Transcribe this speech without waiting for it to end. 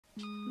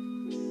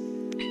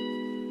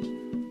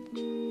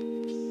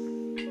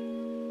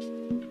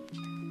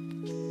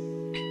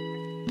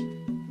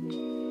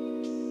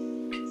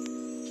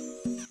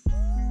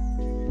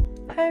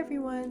Hi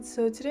everyone,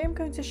 so today I'm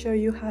going to show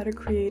you how to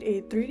create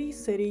a 3D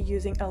city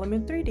using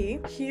Element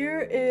 3D. Here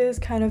is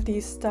kind of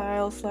the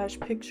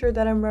style/picture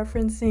that I'm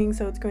referencing,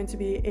 so it's going to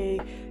be a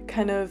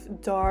kind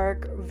of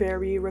dark,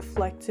 very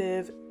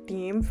reflective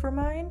theme for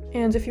mine.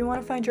 And if you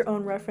want to find your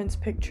own reference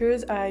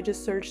pictures, I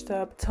just searched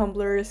up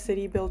Tumblr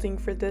city building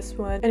for this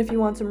one. And if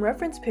you want some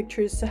reference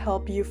pictures to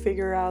help you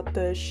figure out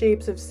the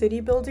shapes of city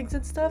buildings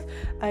and stuff,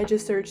 I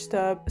just searched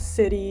up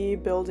city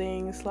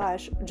building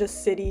 /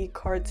 just city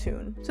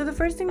cartoon. So the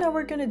first thing that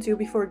we're gonna do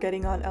before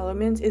getting on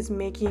Element is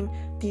making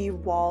the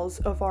walls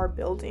of our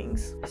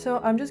buildings. So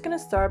I'm just gonna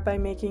start by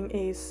making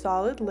a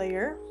solid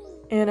layer.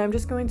 And I'm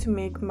just going to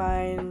make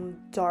mine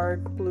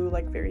dark blue,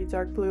 like very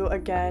dark blue.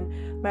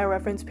 Again, my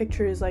reference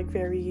picture is like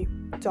very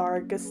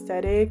dark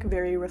aesthetic,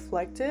 very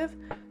reflective.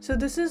 So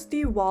this is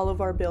the wall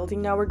of our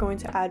building. Now we're going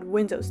to add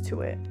windows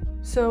to it.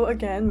 So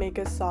again, make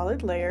a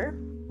solid layer.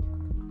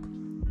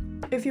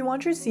 If you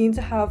want your scene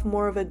to have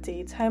more of a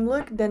daytime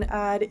look, then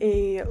add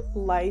a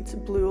light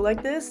blue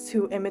like this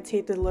to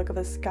imitate the look of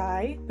a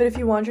sky. But if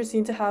you want your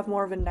scene to have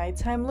more of a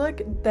nighttime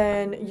look,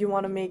 then you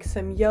want to make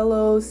some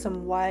yellows,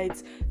 some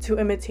whites to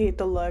imitate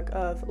the look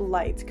of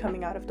light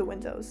coming out of the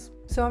windows.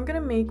 So I'm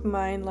gonna make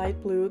mine light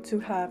blue to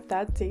have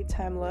that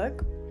daytime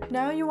look.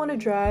 Now you want to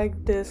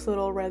drag this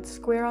little red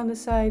square on the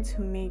side to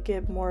make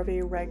it more of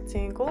a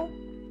rectangle.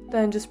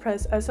 Then just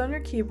press S on your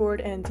keyboard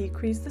and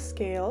decrease the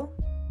scale.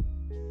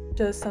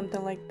 Just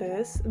something like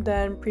this.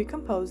 Then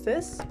pre-compose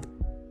this.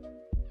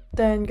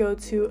 Then go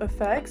to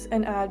effects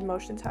and add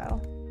motion tile.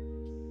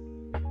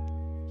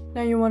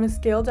 Now you want to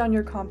scale down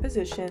your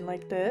composition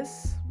like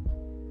this.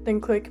 Then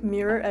click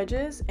mirror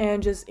edges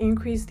and just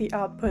increase the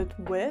output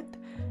width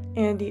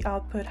and the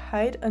output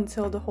height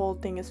until the whole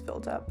thing is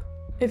filled up.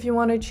 If you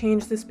want to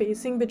change the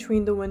spacing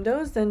between the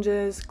windows, then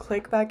just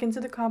click back into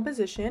the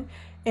composition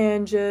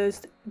and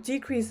just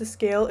decrease the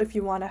scale if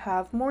you want to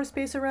have more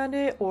space around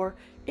it, or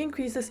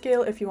increase the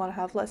scale if you want to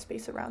have less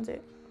space around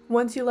it.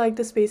 Once you like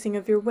the spacing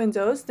of your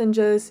windows, then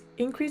just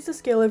increase the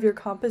scale of your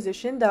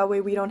composition. That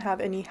way we don't have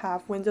any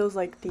half windows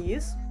like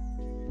these.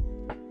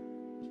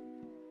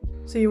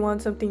 So you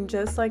want something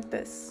just like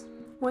this.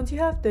 Once you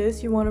have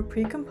this, you want to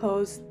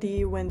pre-compose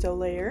the window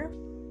layer.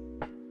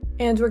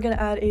 And we're going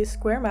to add a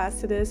square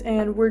mask to this,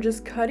 and we're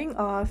just cutting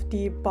off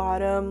the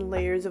bottom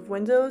layers of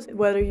windows.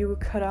 Whether you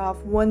cut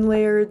off 1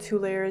 layer, 2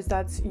 layers,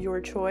 that's your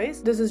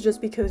choice. This is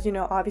just because, you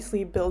know,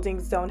 obviously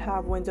buildings don't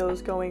have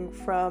windows going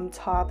from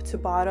top to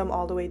bottom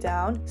all the way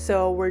down.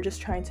 So we're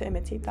just trying to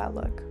imitate that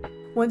look.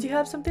 Once you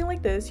have something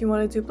like this, you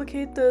want to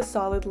duplicate the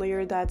solid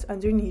layer that's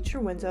underneath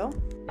your window.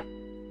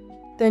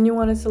 Then you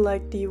want to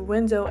select the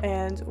window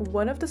and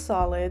one of the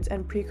solids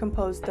and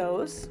pre-compose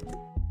those.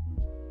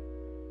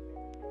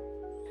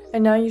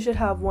 And now you should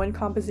have one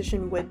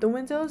composition with the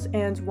windows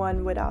and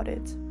one without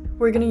it.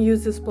 We're going to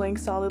use this blank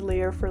solid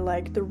layer for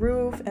like the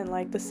roof and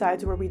like the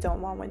sides where we don't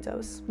want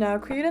windows. Now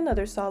create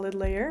another solid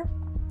layer,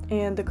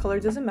 and the color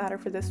doesn't matter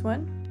for this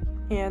one,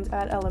 and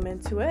add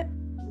element to it.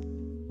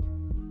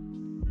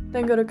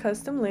 Then go to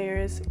custom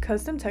layers,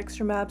 custom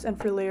texture maps, and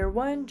for layer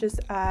 1 just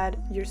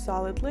add your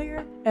solid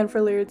layer, and for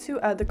layer 2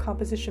 add the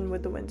composition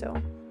with the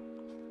window.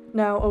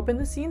 Now open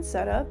the scene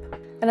setup,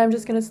 and I'm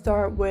just going to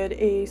start with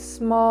a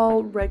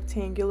small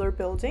rectangular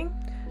building.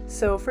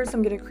 So first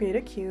I'm going to create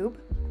a cube.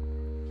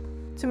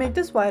 To make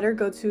this wider,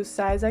 go to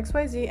size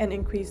XYZ and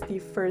increase the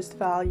first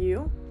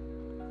value.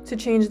 To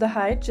change the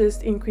height,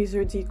 just increase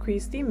or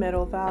decrease the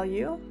middle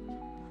value.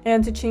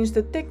 And to change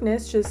the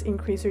thickness, just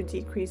increase or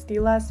decrease the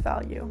last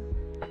value.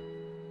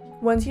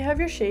 Once you have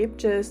your shape,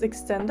 just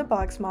extend the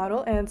box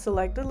model and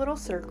select the little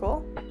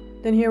circle.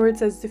 Then here where it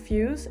says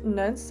diffuse,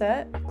 none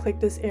set, click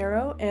this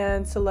arrow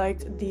and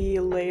select the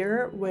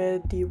layer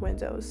with the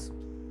windows.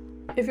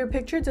 If your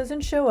picture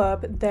doesn't show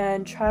up,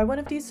 then try one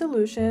of these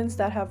solutions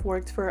that have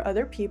worked for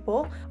other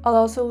people. I'll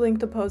also link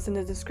the post in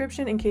the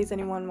description in case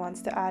anyone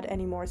wants to add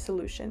any more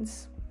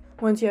solutions.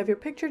 Once you have your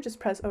picture, just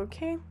press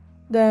OK.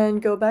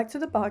 Then go back to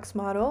the box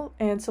model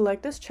and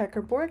select this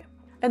checkerboard.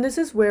 And this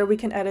is where we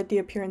can edit the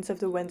appearance of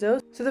the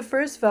windows. So the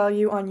first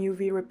value on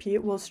UV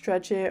repeat will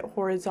stretch it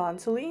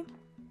horizontally,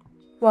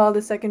 while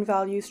the second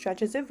value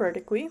stretches it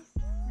vertically.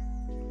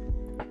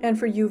 And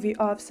for UV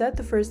offset,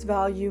 the first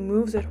value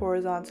moves it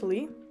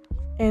horizontally,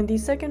 and the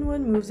second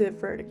one moves it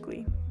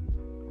vertically.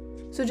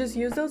 So just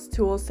use those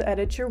tools to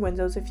edit your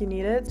windows if you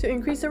need it. To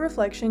increase the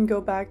reflection,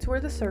 go back to where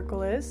the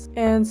circle is,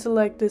 and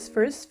select this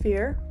first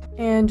sphere,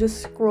 and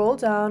just scroll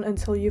down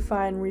until you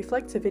find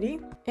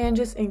reflectivity, and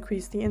just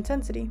increase the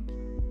intensity.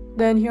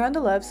 Then here on the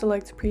left,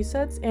 select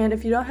presets, and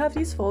if you don't have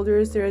these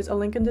folders, there is a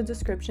link in the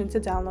description to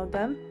download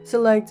them.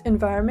 Select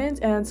environment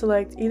and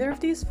select either of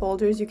these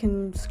folders. You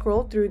can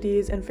scroll through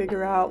these and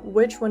figure out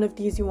which one of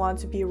these you want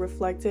to be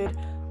reflected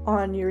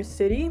on your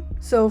city.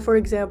 So for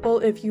example,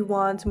 if you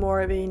want more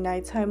of a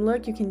nighttime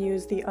look, you can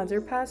use the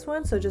underpass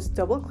one. So just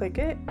double click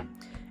it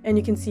and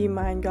you can see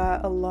mine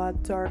got a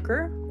lot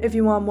darker. If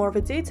you want more of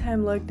a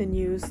daytime look, then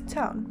use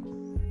town.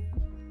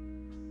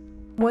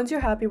 Once you're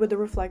happy with the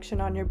reflection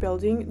on your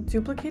building,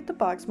 duplicate the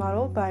box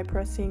model by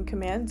pressing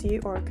Command D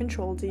or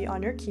Control D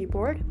on your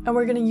keyboard. And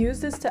we're going to use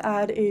this to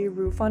add a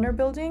roof on our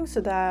building so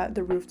that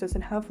the roof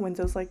doesn't have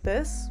windows like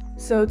this.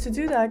 So to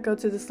do that, go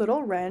to this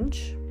little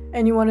wrench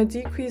and you want to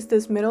decrease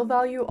this middle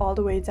value all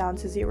the way down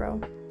to 0.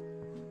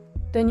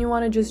 Then you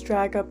want to just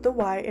drag up the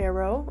Y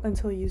arrow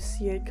until you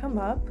see it come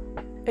up.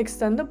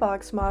 Extend the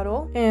box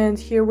model, and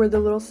here where the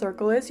little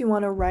circle is, you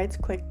want to right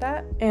click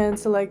that and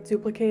select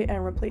duplicate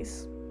and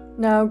replace.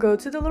 Now go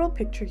to the little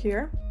picture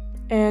here,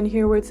 and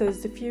here where it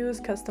says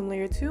diffuse custom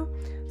layer 2,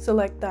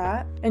 select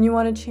that, and you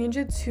want to change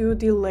it to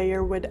the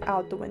layer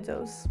without the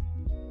windows.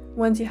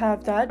 Once you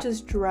have that,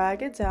 just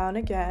drag it down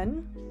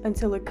again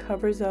until it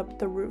covers up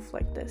the roof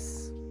like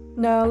this.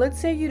 Now let's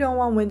say you don't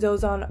want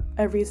windows on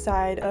every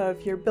side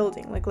of your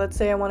building. Like let's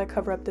say I want to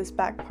cover up this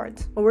back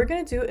part. What we're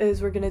going to do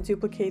is we're going to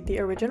duplicate the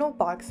original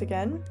box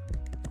again.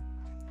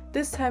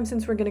 This time,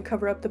 since we're going to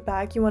cover up the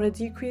back, you want to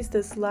decrease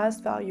this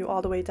last value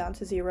all the way down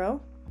to 0.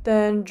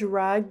 Then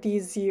drag the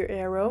Z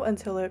arrow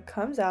until it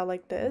comes out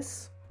like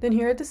this. Then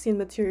here at the scene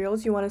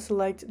materials, you want to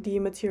select the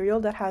material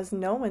that has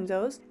no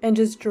windows and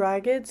just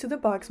drag it to the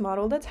box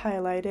model that's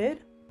highlighted.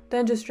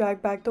 Then just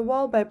drag back the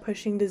wall by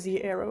pushing the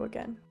Z arrow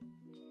again.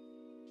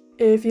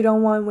 If you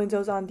don't want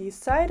windows on the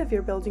side of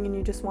your building and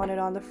you just want it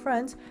on the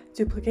front,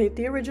 duplicate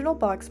the original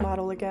box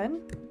model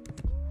again.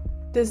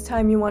 This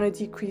time you want to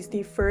decrease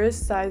the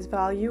first size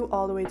value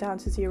all the way down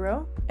to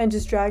 0 and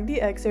just drag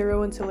the X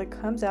arrow until it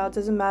comes out,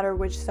 doesn't matter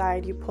which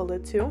side you pull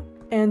it to.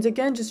 And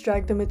again, just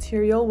drag the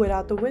material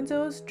without the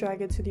windows,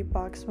 drag it to the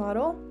box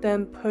model,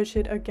 then push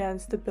it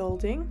against the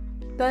building.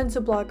 Then to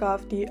block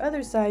off the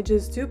other side,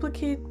 just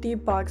duplicate the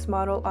box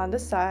model on the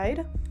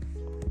side.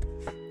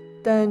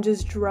 Then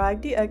just drag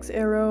the X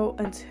arrow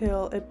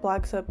until it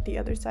blocks up the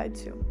other side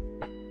too.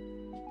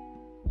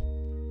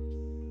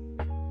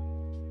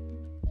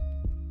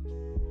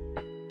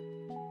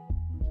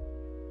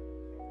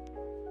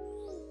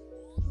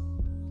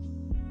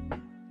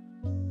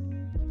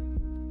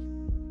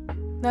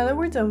 Now that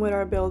we're done with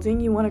our building,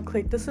 you want to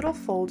click this little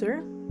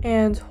folder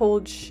and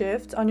hold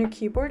Shift on your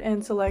keyboard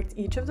and select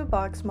each of the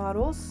box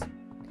models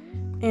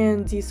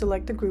and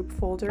deselect the group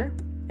folder.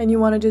 And you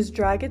want to just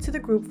drag it to the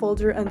group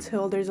folder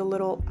until there's a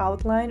little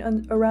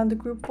outline around the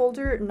group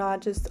folder,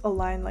 not just a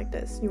line like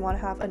this. You want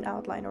to have an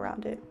outline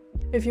around it.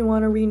 If you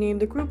want to rename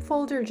the group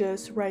folder,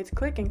 just right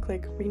click and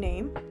click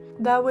rename.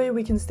 That way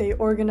we can stay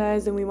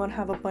organized and we won't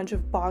have a bunch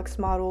of box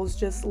models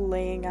just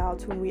laying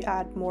out when we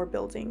add more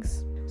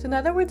buildings. So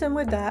now that we're done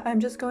with that, I'm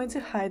just going to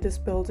hide this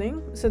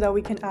building so that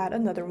we can add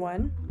another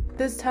one.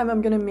 This time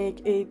I'm going to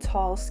make a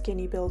tall,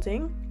 skinny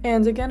building.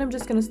 And again, I'm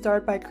just going to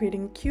start by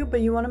creating a cube, but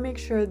you want to make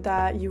sure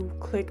that you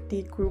click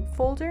the group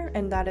folder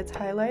and that it's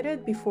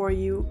highlighted before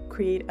you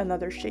create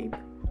another shape.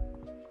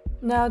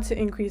 Now to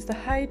increase the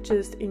height,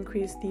 just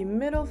increase the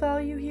middle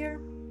value here.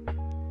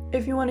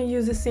 If you want to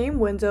use the same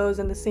windows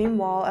and the same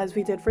wall as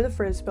we did for the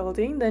first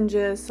building, then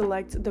just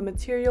select the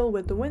material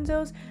with the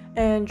windows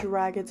and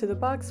drag it to the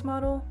box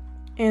model.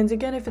 And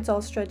again, if it's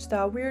all stretched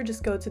out weird,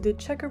 just go to the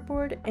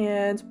checkerboard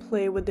and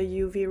play with the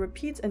UV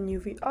repeats and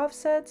UV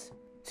offsets.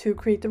 To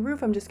create the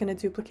roof, I'm just going to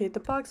duplicate the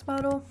box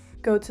model,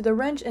 go to the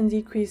wrench and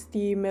decrease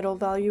the middle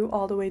value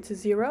all the way to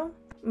 0,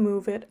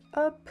 move it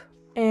up,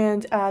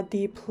 and add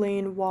the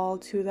plain wall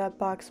to that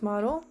box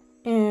model,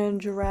 and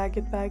drag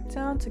it back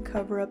down to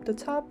cover up the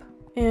top,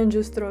 and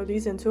just throw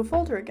these into a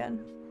folder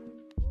again.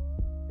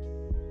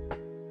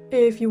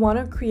 If you want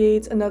to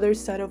create another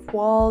set of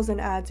walls and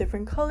add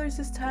different colors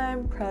this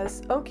time,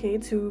 press OK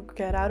to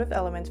get out of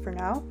Elements for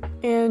now.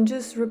 And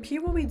just repeat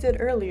what we did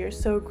earlier,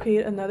 so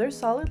create another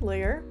solid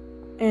layer,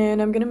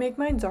 and I'm going to make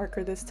mine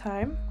darker this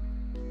time.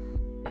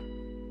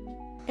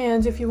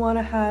 And if you want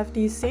to have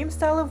the same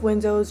style of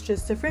windows,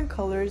 just different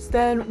colors,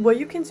 then what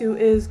you can do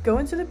is go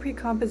into the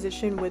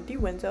pre-composition with the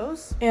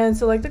windows and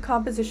select the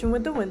composition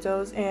with the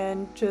windows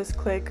and just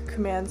click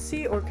Command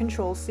C or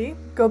Control C.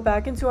 Go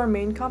back into our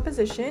main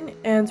composition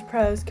and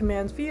press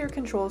Command V or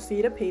Control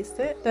C to paste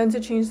it. Then to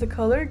change the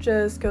color,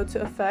 just go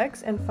to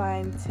Effects and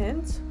find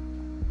Tint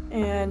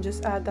and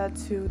just add that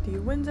to the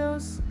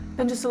windows.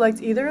 Then just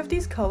select either of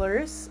these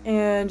colors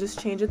and just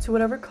change it to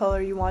whatever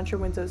color you want your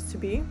windows to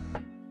be.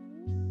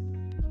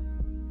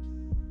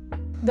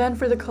 Then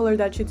for the color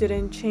that you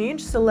didn't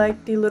change,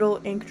 select the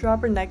little ink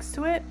dropper next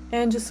to it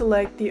and just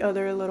select the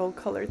other little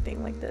color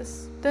thing like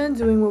this. Then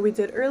doing what we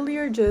did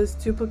earlier, just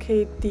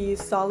duplicate the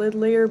solid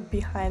layer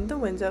behind the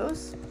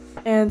windows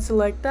and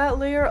select that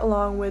layer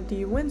along with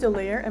the window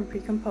layer and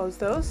pre-compose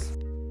those.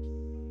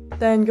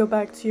 Then go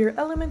back to your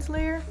elements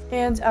layer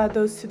and add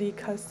those to the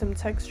custom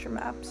texture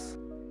maps.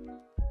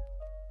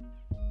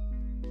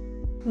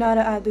 Now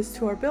to add this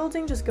to our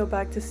building, just go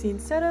back to scene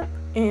setup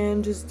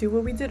and just do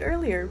what we did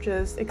earlier.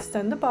 Just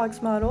extend the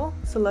box model,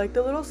 select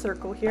the little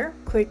circle here,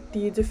 click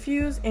the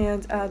diffuse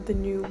and add the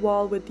new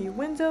wall with the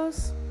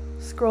windows.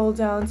 Scroll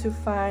down to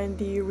find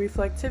the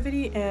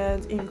reflectivity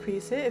and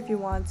increase it if you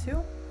want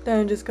to.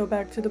 Then just go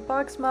back to the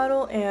box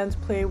model and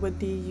play with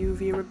the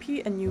UV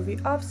repeat and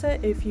UV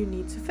offset if you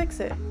need to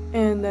fix it.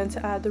 And then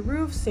to add the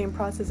roof, same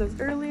process as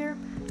earlier.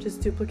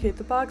 just duplicate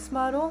the box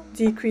model,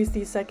 decrease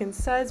the second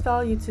size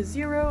value to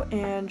 0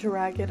 and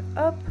drag it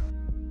up.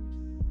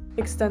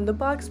 Extend the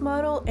box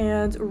model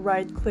and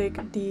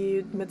right-click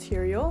the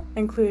material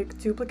and click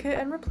duplicate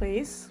and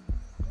replace.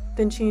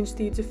 Then change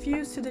the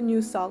diffuse to the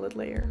new solid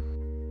layer.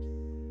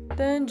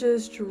 Then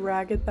just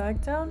drag it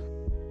back down.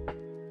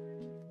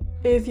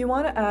 If you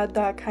want to add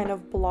that kind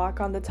of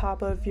block on the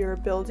top of your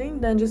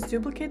building, then just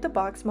duplicate the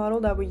box model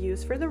that we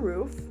used for the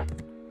roof.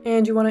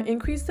 And you want to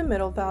increase the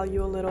middle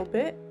value a little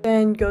bit.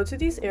 Then go to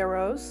these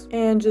arrows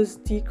and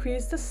just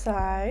decrease the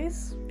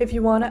size. If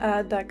you want to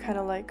add that kind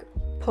of like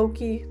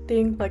pokey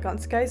thing like on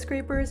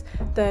skyscrapers,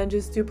 then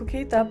just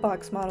duplicate that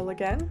box model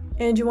again.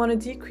 And you want to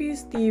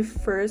decrease the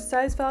first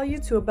size value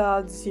to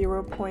about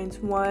 0.1,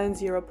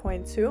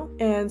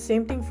 0.2, and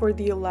same thing for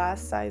the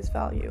last size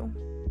value.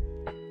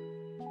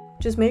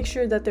 Just make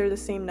sure that they're the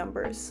same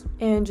numbers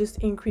and just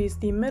increase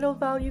the middle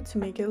value to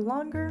make it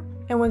longer.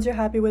 And once you're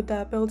happy with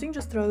that building,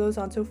 just throw those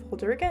onto a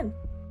folder again.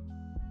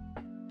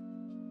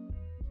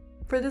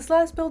 For this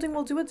last building,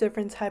 we'll do a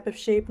different type of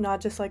shape,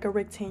 not just like a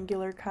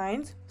rectangular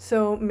kind.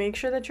 So make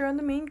sure that you're on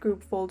the main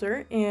group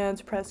folder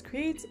and press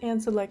create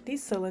and select the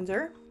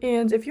cylinder.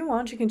 And if you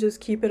want, you can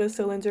just keep it a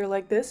cylinder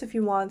like this if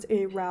you want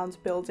a round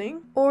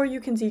building, or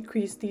you can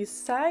decrease these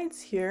sides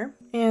here.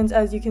 And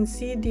as you can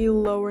see, the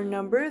lower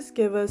numbers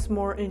give us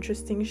more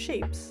interesting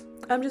shapes.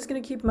 I'm just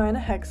going to keep mine a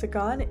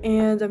hexagon,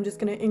 and I'm just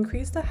going to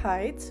increase the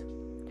height.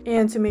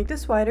 And to make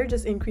this wider,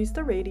 just increase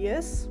the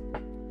radius.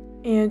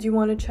 And you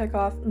want to check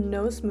off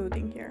no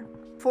smoothing here.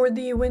 For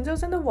the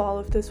windows and the wall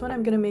of this one,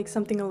 I'm going to make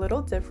something a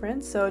little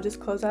different. So just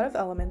close out of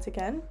element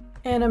again.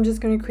 And I'm just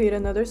going to create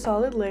another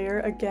solid layer.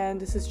 Again,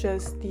 this is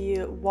just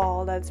the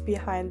wall that's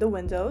behind the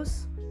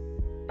windows.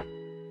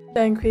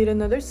 Then create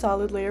another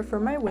solid layer for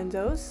my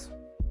windows.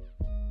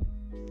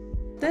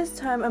 This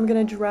time I'm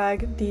going to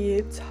drag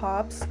the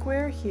top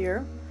square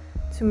here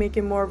to make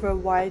it more of a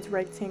wide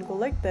rectangle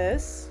like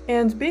this.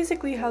 And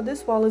basically how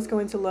this wall is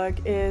going to look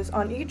is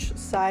on each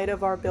side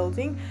of our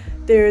building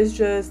there's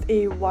just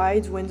a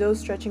wide window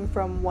stretching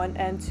from one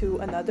end to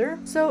another.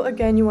 So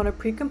again, you want to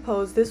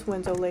pre-compose this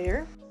window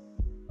layer.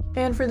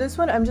 And for this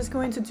one, I'm just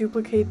going to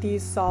duplicate the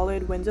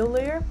solid window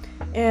layer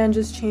and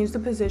just change the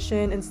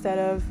position instead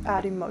of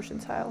adding motion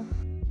tile.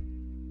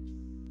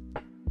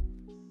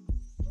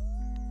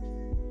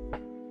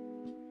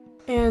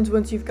 And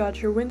once you've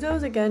got your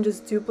windows, again,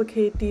 just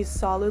duplicate the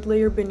solid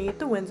layer beneath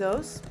the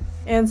windows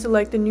and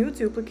select the new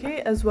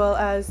duplicate as well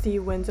as the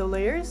window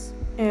layers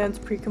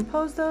and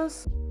pre-compose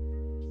those.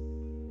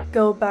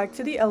 Go back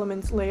to the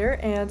elements layer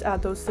and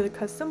add those to the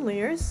custom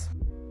layers.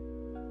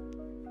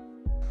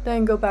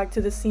 Then go back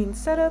to the scene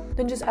setup,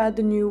 then just add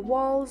the new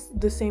walls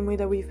the same way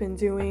that we've been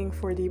doing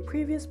for the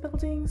previous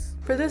buildings.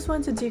 For this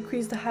one, to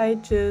decrease the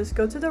height, just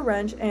go to the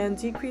wrench and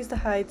decrease the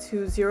height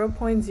to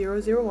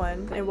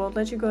 0.001. It won't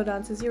let you go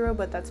down to 0,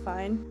 but that's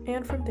fine.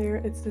 And from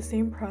there, it's the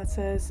same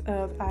process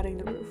of adding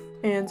the roof.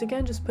 And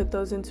again, just put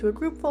those into a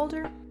group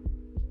folder.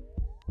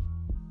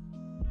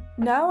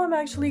 Now I'm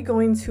actually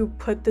going to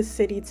put the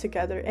city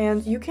together,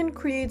 and you can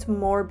create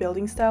more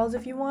building styles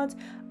if you want.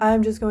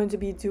 I'm just going to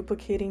be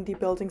duplicating the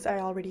buildings I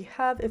already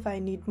have if I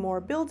need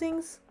more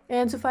buildings.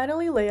 And to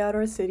finally lay out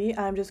our city,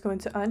 I'm just going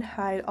to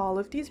unhide all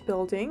of these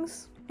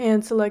buildings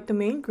and select the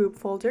main group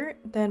folder,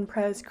 then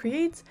press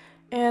create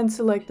and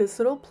select this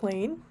little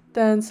plane.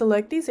 Then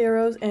select these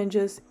arrows and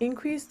just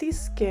increase the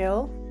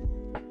scale.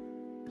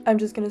 I'm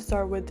just going to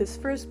start with this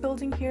first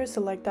building here,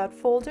 select that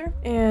folder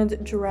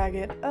and drag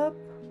it up.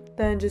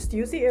 Then just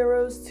use the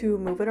arrows to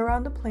move it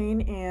around the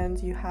plane and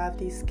you have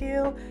the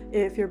scale.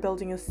 If your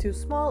building is too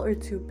small or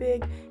too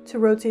big, to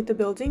rotate the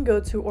building, go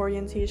to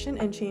orientation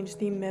and change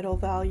the middle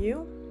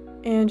value.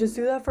 And just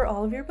do that for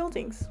all of your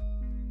buildings.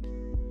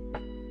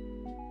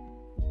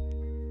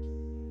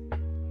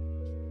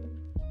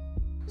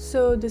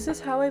 So this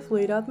is how I've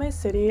laid out my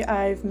city.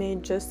 I've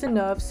made just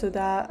enough so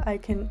that I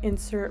can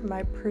insert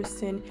my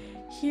person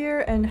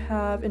here and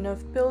have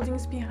enough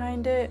buildings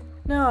behind it.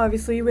 Now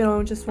obviously we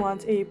don't just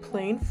want a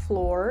plain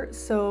floor,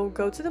 so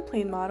go to the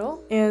plane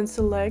model and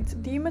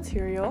select the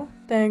material,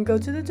 then go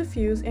to the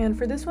diffuse, and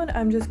for this one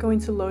I'm just going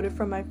to load it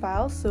from my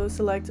file, so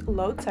select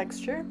load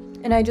texture.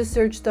 And I just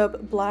searched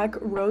up black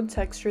road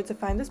texture to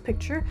find this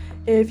picture.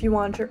 If you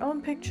want your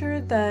own picture,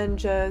 then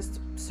just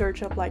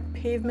search up like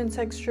pavement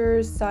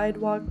texture,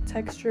 sidewalk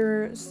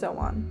texture, so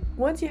on.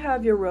 Once you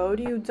have your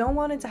road, you don't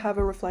want it to have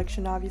a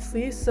reflection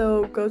obviously,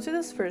 so go to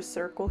this first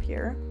circle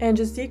here and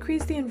just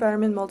decrease the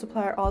environment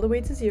multiplier all the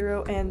way to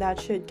 0, and that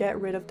should get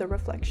rid of the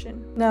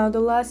reflection. Now the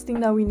last thing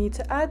that we need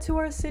to add to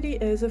our city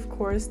is of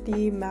course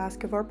the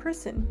mask of our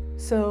person.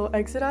 So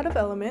exit out of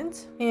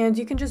element, and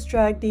you can just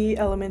drag the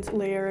element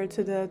layer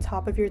to the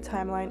top of your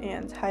timeline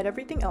and hide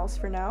everything else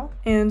for now.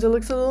 And it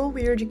looks a little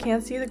weird, you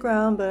can't see the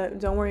ground, but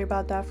don't worry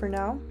about that for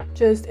now.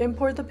 Just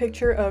import the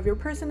picture of your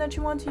person that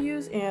you want to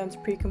use and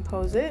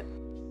pre-compose it.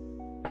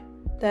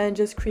 Then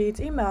just create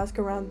a mask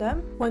around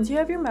them. Once you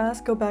have your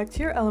mask, go back to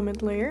your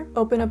element layer,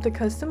 open up the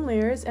custom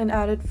layers and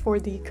add it for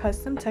the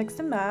custom text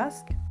and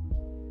mask,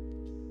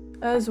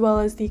 as well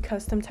as the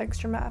custom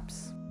texture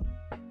maps.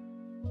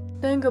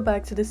 Then go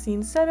back to the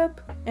scene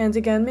setup, and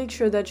again make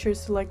sure that you're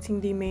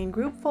selecting the main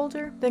group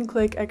folder, then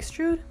click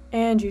extrude,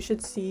 and you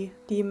should see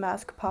the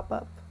mask pop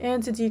up.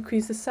 And to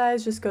decrease the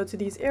size, just go to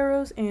these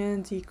arrows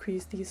and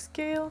decrease the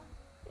scale,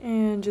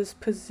 and just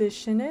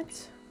position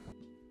it.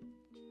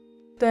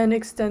 Then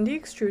extend the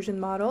extrusion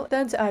model.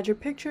 Then to add your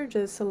picture,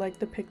 just select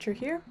the picture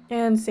here.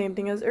 And same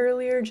thing as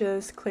earlier,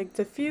 just click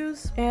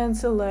diffuse and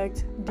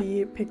select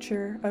the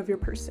picture of your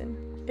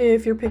person.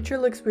 If your picture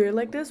looks weird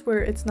like this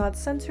where it's not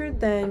centered,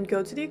 then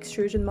go to the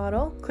extrusion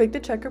model, click the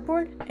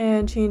checkerboard,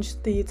 and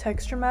change the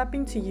texture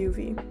mapping to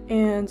UV.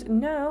 And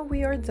now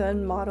we are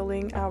done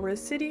modeling our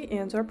city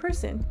and our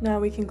person.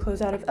 Now we can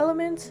close out of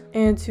element,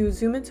 and to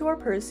zoom into our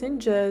person,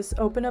 just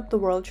open up the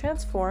world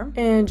transform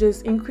and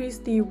just increase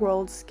the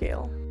world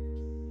scale.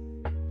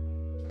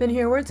 Then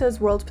here where it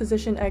says world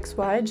position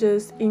XY,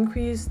 just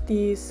increase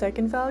the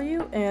second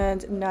value,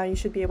 and now you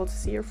should be able to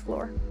see your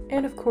floor.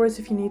 And of course,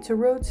 if you need to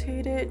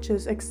rotate it,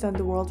 just extend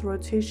the world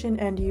rotation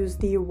and use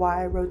the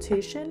Y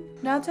rotation.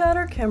 Now to add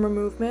our camera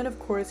movement, of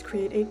course,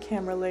 create a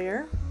camera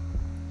layer.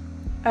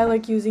 I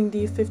like using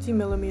the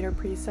 50mm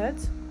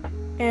preset,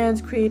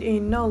 and create a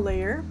null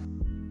layer.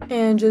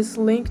 And just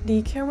link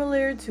the camera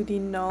layer to the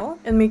null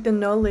and make the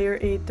null layer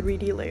a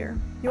 3D layer.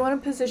 You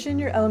want to position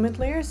your element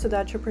layer so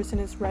that your person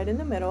is right in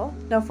the middle.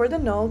 Now for the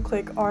null,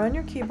 click R on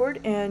your keyboard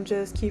and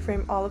just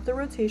keyframe all of the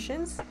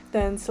rotations.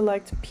 Then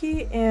select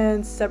P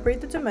and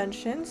separate the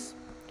dimensions.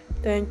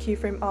 Then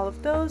keyframe all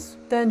of those.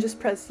 Then just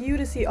press U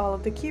to see all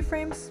of the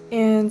keyframes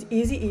and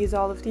easy ease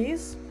all of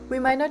these. We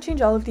might not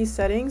change all of these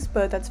settings,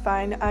 but that's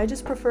fine. I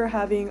just prefer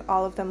having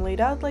all of them laid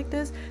out like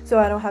this so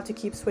I don't have to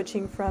keep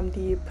switching from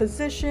the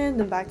position,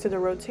 then back to the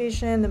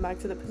rotation, then back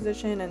to the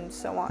position, and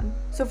so on.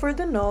 So for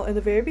the null, in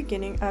the very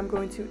beginning, I'm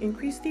going to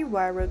increase the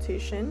Y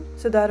rotation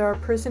so that our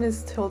person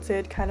is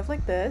tilted kind of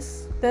like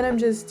this. Then I'm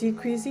just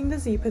decreasing the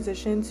Z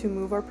position to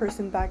move our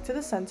person back to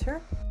the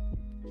center.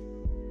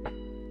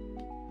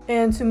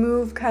 And to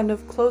move kind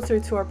of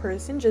closer to our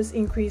person, just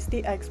increase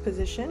the X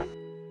position.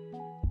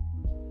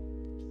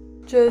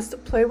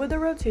 Just play with the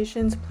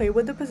rotations, play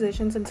with the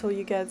positions until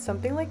you get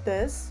something like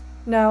this.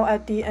 Now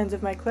at the end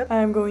of my clip,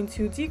 I am going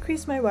to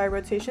decrease my Y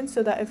rotation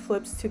so that it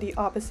flips to the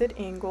opposite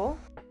angle.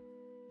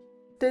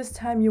 This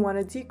time you want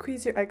to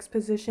decrease your X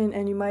position,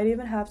 and you might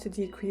even have to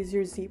decrease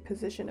your Z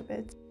position a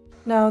bit.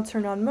 Now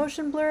turn on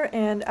motion blur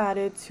and add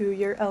it to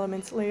your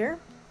elements layer.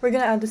 We're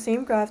going to add the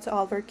same graph to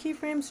all of our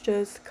keyframes,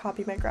 just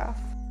copy my graph.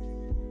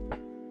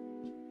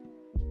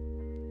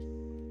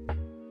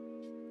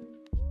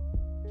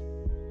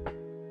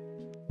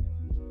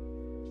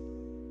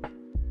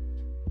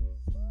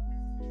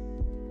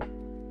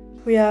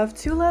 We have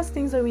two last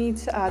things that we need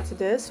to add to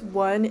this.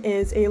 One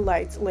is a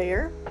light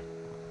layer.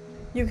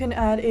 You can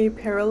add a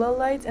parallel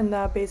light, and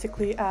that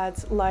basically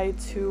adds light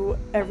to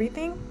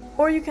everything.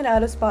 Or you can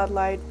add a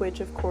spotlight,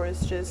 which of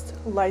course just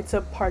lights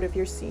up part of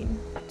your scene.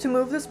 To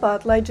move the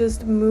spotlight,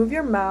 just move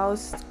your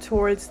mouse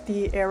towards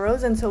the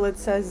arrows until it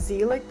says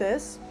Z like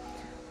this.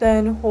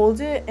 Then hold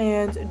it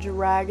and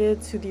drag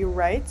it to the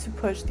right to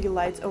push the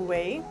light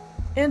away.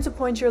 And to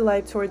point your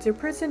light towards your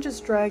person,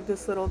 just drag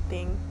this little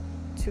thing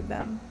to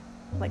them.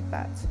 Like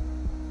that.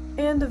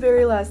 And the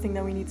very last thing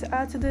that we need to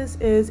add to this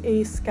is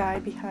a sky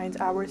behind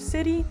our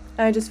city.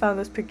 I just found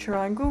this picture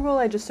on Google.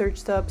 I just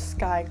searched up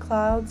sky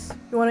clouds.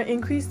 You want to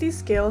increase the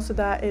scale so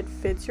that it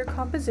fits your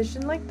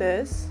composition like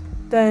this.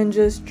 Then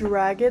just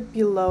drag it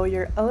below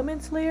your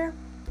elements layer.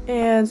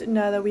 And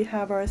now that we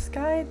have our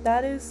sky,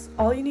 that is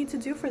all you need to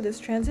do for this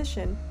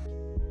transition.